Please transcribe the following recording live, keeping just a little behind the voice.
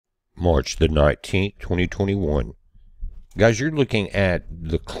March the 19th, 2021. Guys, you're looking at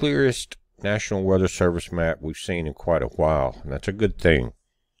the clearest National Weather Service map we've seen in quite a while, and that's a good thing.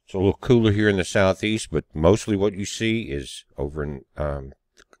 It's a little cooler here in the southeast, but mostly what you see is over in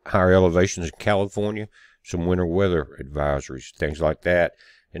higher elevations in California, some winter weather advisories, things like that,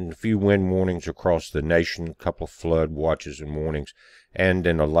 and a few wind warnings across the nation, a couple of flood watches and warnings. And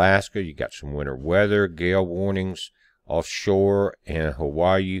in Alaska, you got some winter weather, gale warnings. Offshore and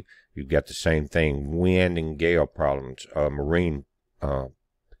Hawaii, you've got the same thing, wind and gale problems, marine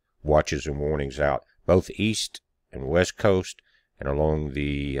watches and warnings out, both east and west coast, and along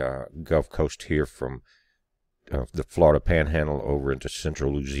the Gulf Coast here from the Florida Panhandle over into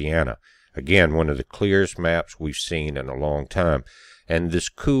central Louisiana. Again, one of the clearest maps we've seen in a long time. And this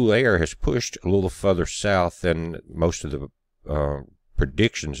cool air has pushed a little further south than most of the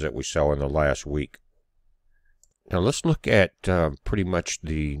predictions that we saw in the last week. Now let's look at pretty much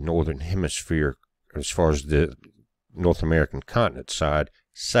the northern hemisphere as far as the North American continent side,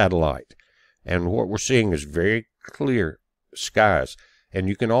 satellite. And what we're seeing is very clear skies. And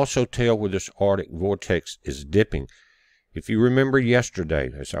you can also tell where this Arctic vortex is dipping. If you remember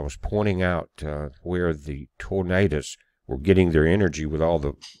yesterday, as I was pointing out where the tornadoes were getting their energy with all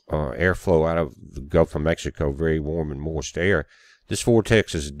the airflow out of the Gulf of Mexico, very warm and moist air, this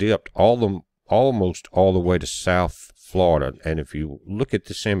vortex has dipped almost all the way to South Florida. And if you look at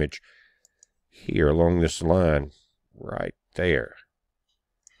this image here along this line right there,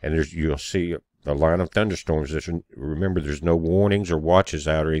 and you'll see a line of thunderstorms. Remember, there's no warnings or watches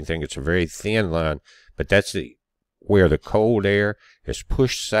out or anything. It's a very thin line, but that's where the cold air has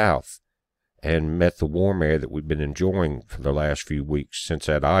pushed south and met the warm air that we've been enjoying for the last few weeks since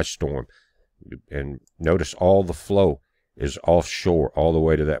that ice storm. And notice all the flow is offshore all the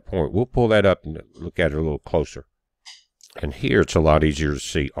way to that point. We'll pull that up and look at it a little closer. And here it's a lot easier to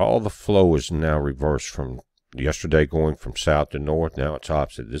see. All the flow is now reversed from yesterday, going from south to north. Now it's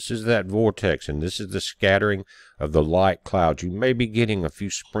opposite. This is that vortex, and this is the scattering of the light clouds. You may be getting a few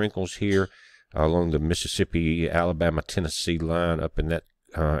sprinkles here along the Mississippi, Alabama, Tennessee line up in that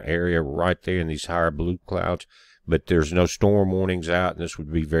area right there in these higher blue clouds. But there's no storm warnings out, and this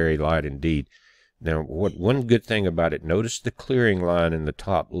would be very light indeed. Now, one good thing about it, notice the clearing line in the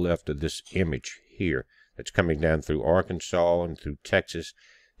top left of this image here. That's coming down through Arkansas and through Texas.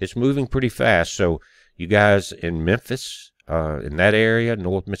 It's moving pretty fast. So you guys in Memphis, in that area,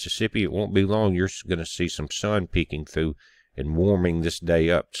 North Mississippi, it won't be long. You're going to see some sun peeking through and warming this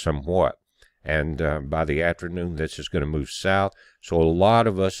day up somewhat. And by the afternoon, this is going to move south. So a lot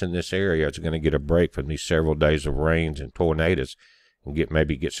of us in this area is going to get a break from these several days of rains and tornadoes, and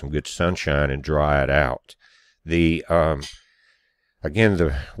maybe get some good sunshine and dry it out.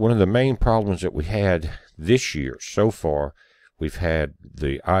 Again, one of the main problems that we had this year so far, we've had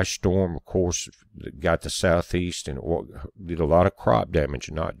the ice storm, of course, that got the southeast and did a lot of crop damage,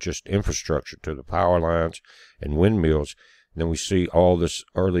 not just infrastructure to the power lines and windmills. And then we see all this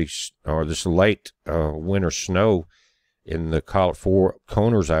this late winter snow in the Four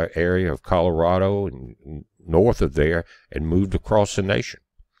Corners area of Colorado and north of there, and moved across the nation.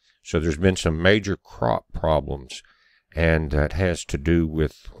 So there's been some major crop problems, and that has to do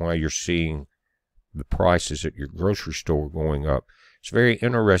with why you're seeing the prices at your grocery store going up. It's very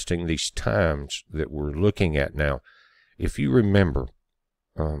interesting, these times that we're looking at now. If you remember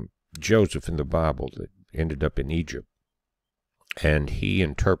Joseph in the Bible that ended up in Egypt, and he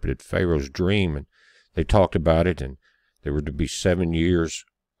interpreted Pharaoh's dream, and they talked about it, and there were to be 7 years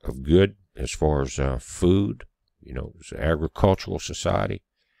of good as far as food, it was an agricultural society,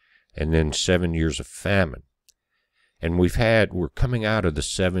 and then 7 years of famine. And we're coming out of the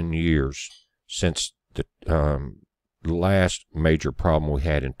 7 years since the last major problem we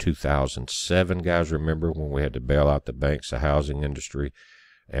had in 2007. Guys, remember when we had to bail out the banks, the housing industry,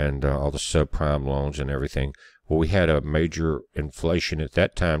 and all the subprime loans and everything? Well, we had a major inflation at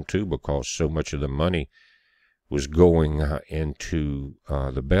that time too, because so much of the money was going into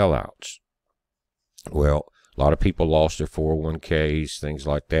the bailouts. Well, a lot of people lost their 401ks, things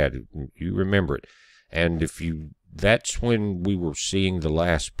like that. You remember it. And that's when we were seeing the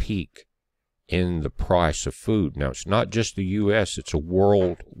last peak in the price of food. Now, it's not just the U.S., it's a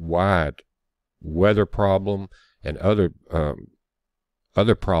worldwide weather problem and other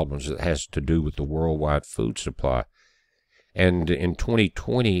problems that has to do with the worldwide food supply. And in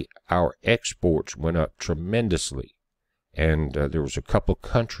 2020, our exports went up tremendously. And there was a couple of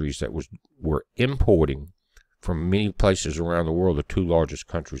countries that were importing from many places around the world, the two largest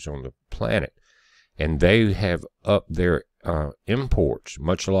countries on the planet. And they have upped their imports,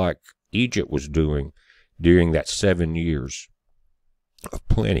 much like Egypt was doing during that 7 years of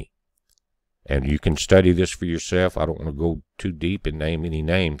plenty. And you can study this for yourself. I don't want to go too deep and name any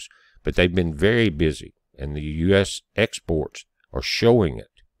names, but they've been very busy, and the U.S. exports are showing it.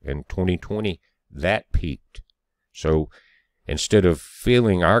 In 2020, that peaked. So instead of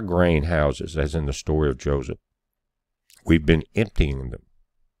filling our grain houses, as in the story of Joseph, we've been emptying them.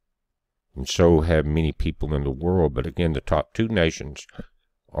 And so have many people in the world. But again, the top two nations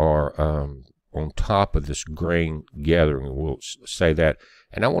are on top of this grain gathering. We'll say that.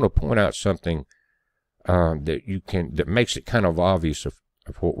 And I want to point out something that makes it kind of obvious of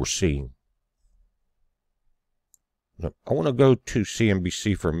what we're seeing. Now, I want to go to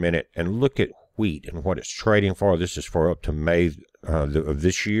CNBC for a minute and look at wheat and what it's trading for. This is for up to May of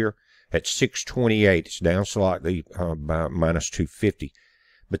this year at 628. It's down slightly by minus 250.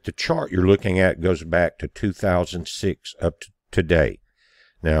 But the chart you're looking at goes back to 2006 up to today.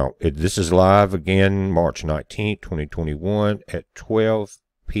 Now, this is live again, March 19th, 2021 at 12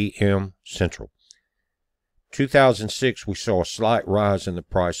 p.m. Central. 2006, we saw a slight rise in the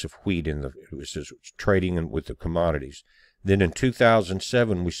price of wheat it was trading with the commodities. Then in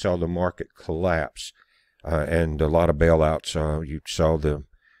 2007, we saw the market collapse and a lot of bailouts. You saw the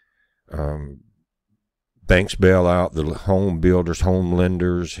banks bail out, the home builders, home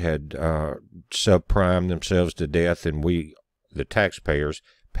lenders had subprimed themselves to death, and we, the taxpayers,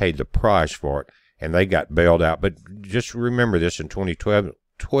 paid the price for it, and they got bailed out. But just remember this, in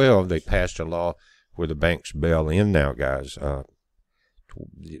 2012, they passed a law where the banks bail in now, guys,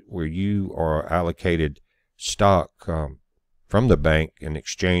 where you are allocated stock from the bank in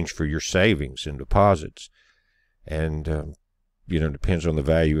exchange for your savings and deposits. And, it depends on the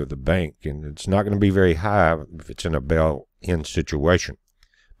value of the bank, and it's not going to be very high if it's in a bail-in situation.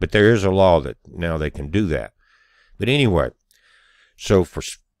 But there is a law that now they can do that. But anyway, so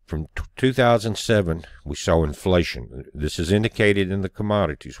from 2007, we saw inflation. This is indicated in the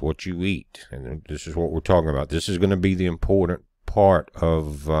commodities, what you eat, and this is what we're talking about. This is going to be the important part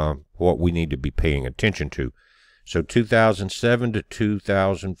of what we need to be paying attention to. So 2007 to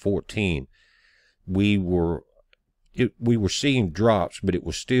 2014, we were seeing drops, but it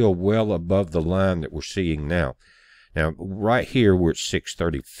was still well above the line that we're seeing now. Now, right here, we're at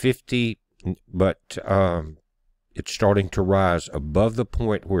 630.50, but it's starting to rise above the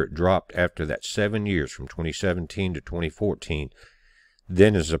point where it dropped after that 7 years, from 2017 to 2014.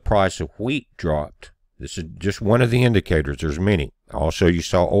 Then as the price of wheat dropped, this is just one of the indicators. There's many. Also, you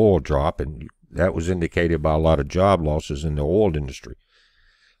saw oil drop, and that was indicated by a lot of job losses in the oil industry.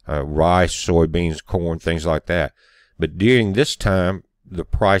 Rice, soybeans, corn, things like that. But during this time, the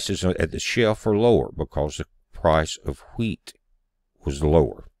prices at the shelf are lower because the price of wheat was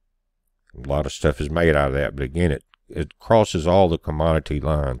lower. A lot of stuff is made out of that, but again, it crosses all the commodity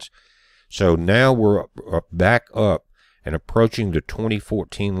lines. So now we're back up and approaching the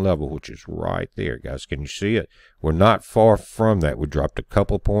 2014 level, which is right there, guys. Can you see it? We're not far from that. We dropped a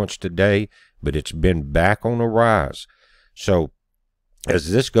couple points today, but it's been back on the rise. So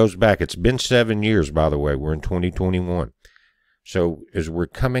as this goes back, it's been 7 years, by the way. We're in 2021. So as we're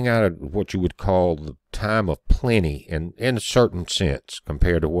coming out of what you would call the time of plenty, and in a certain sense,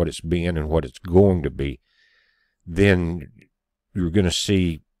 compared to what it's been and what it's going to be, then you're going to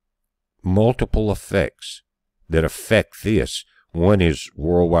see multiple effects that affect this. One is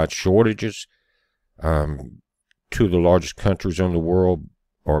worldwide shortages. Two of the largest countries in the world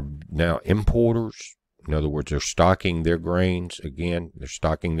are now importers. In other words, they're stocking their grains again. They're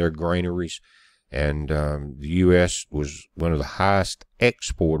stocking their granaries. And the U.S. was one of the highest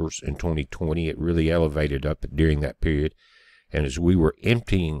exporters in 2020. It really elevated up during that period. And as we were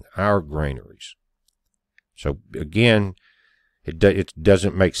emptying our granaries. So again, it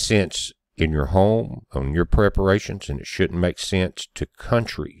doesn't make sense in your home, on your preparations, and it shouldn't make sense to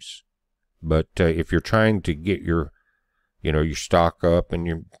countries. But if you're trying to get your stock up and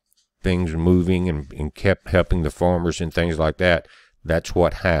your things moving and kept helping the farmers and things like that, that's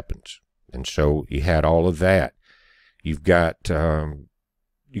what happens. And so you had all of that. You've got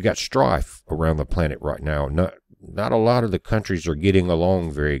strife around the planet right now. Not a lot of the countries are getting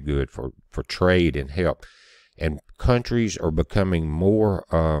along very good for trade and help. And countries are becoming more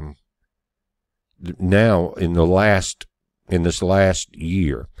now in this last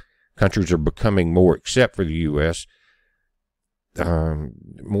year, countries are becoming more, except for the U.S.,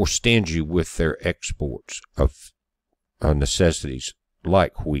 more stingy with their exports of necessities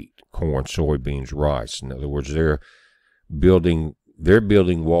like wheat, corn, soybeans, rice. In other words, they're building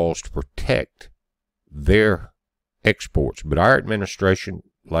walls to protect their exports. But our administration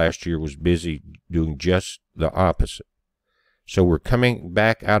last year was busy doing just the opposite. So we're coming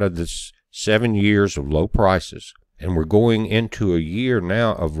back out of this 7 years of low prices, And we're going into a year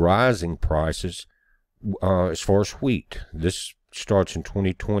now of rising prices as far as wheat. This starts in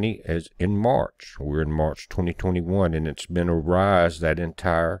 2020 as in March. We're in March 2021, and it's been a rise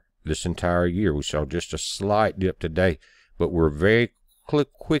this entire year. We saw just a slight dip today, but we're very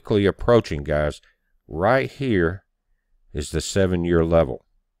quickly approaching, guys. Right here is the 7-year level,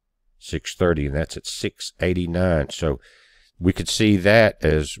 630, and that's at 689. So we could see that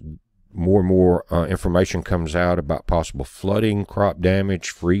as more and more information comes out about possible flooding, crop damage,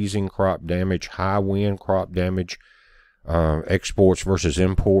 freezing crop damage, high wind crop damage, exports versus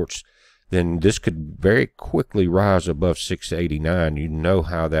imports, then this could very quickly rise above 689. You know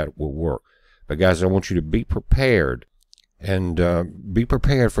how that will work. But guys, I want you to be prepared, and be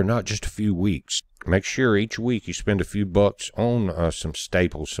prepared for not just a few weeks. Make sure each week you spend a few bucks on some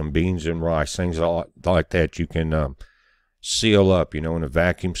staples, some beans and rice, things like that you can seal up, in a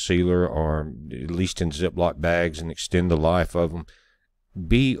vacuum sealer or at least in Ziploc bags, and extend the life of them.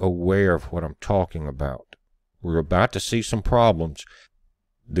 Be aware of what I'm talking about. We're about to see some problems.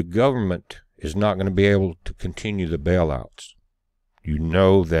 The government is not going to be able to continue the bailouts. You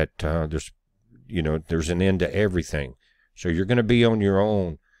know that there's an end to everything. So you're going to be on your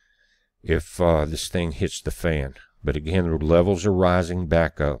own if this thing hits the fan. But again, the levels are rising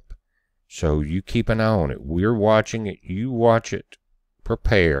back up. So you keep an eye on it. We're watching it. You watch it.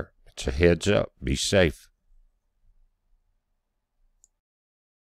 Prepare. It's a heads up. Be safe.